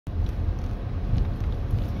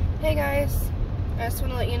Hey guys, I just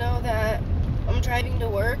want to let you know that I'm driving to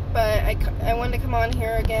work, but I wanted to come on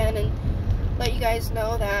here again and let you guys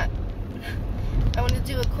know that I want to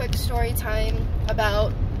do a quick story time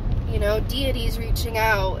about, deities reaching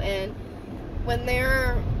out. And when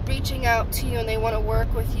they're reaching out to you and they want to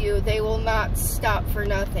work with you, they will not stop for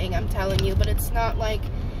nothing, I'm telling you. But it's not like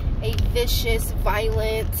a vicious,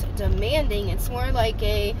 violent, demanding. It's more like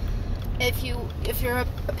a, if you're a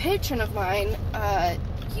patron of mine,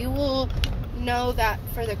 you will know that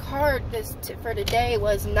for the card for today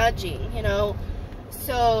was nudging,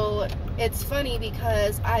 So it's funny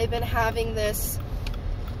because I've been having this,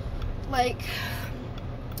 like,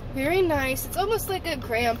 very nice, it's almost like a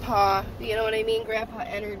grandpa, you know what I mean, grandpa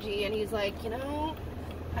energy, and he's like,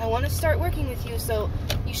 I want to start working with you, so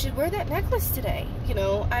you should wear that necklace today,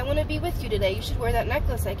 I want to be with you today, you should wear that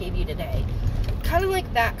necklace I gave you today. Kind of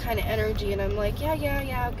like that kind of energy, and I'm like,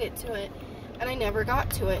 yeah, I'll get to it. And I never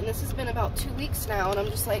got to it, and this has been about 2 weeks now, and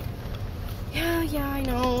I'm just like, yeah, I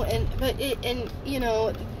know, but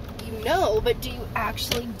do you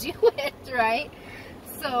actually do it, right?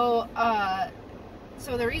 So,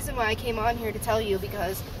 so the reason why I came on here to tell you,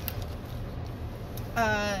 because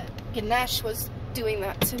Ganesh was doing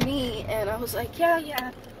that to me, and I was like,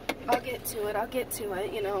 yeah, I'll get to it, I'll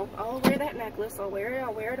wear that necklace, I'll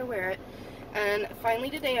wear it, and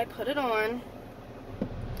finally today I put it on.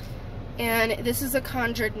 And this is a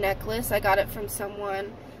conjured necklace. I got it from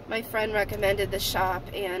someone. My friend recommended the shop,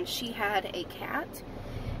 and she had a cat.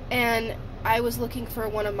 And I was looking for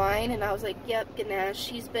one of mine, and I was like, yep, Ganesh.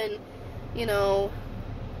 She's been,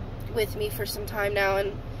 with me for some time now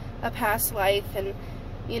in a past life. And,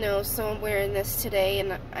 so I'm wearing this today,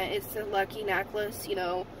 and it's a lucky necklace,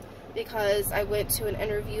 because I went to an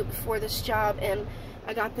interview before this job, and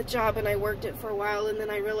I got the job and I worked it for a while, and then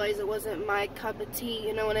I realized it wasn't my cup of tea,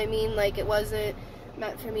 you know what I mean? Like, it wasn't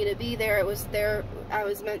meant for me to be there. I was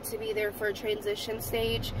meant to be there for a transition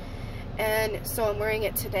stage. And so I'm wearing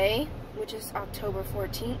it today, which is October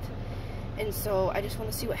 14th. And so I just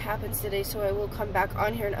want to see what happens today, so I will come back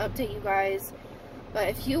on here and update you guys. But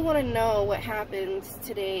if you want to know what happens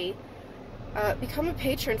today, become a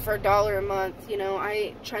patron for $1 a month.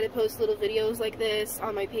 I try to post little videos like this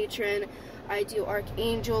on my Patreon. I do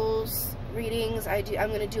archangels readings. I'm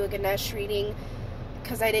going to do a Ganesh reading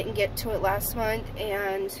because I didn't get to it last month.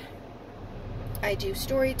 And I do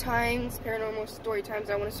story times, paranormal story times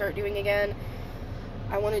I want to start doing again.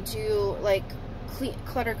 I want to do, like,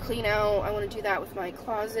 clutter clean out. I want to do that with my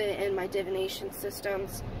closet and my divination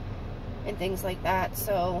systems and things like that.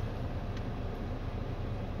 So,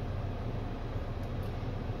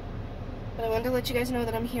 but I wanted to let you guys know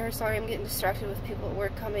that I'm here. Sorry, I'm getting distracted with people at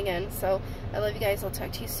work coming in. So, I love you guys. I'll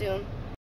talk to you soon.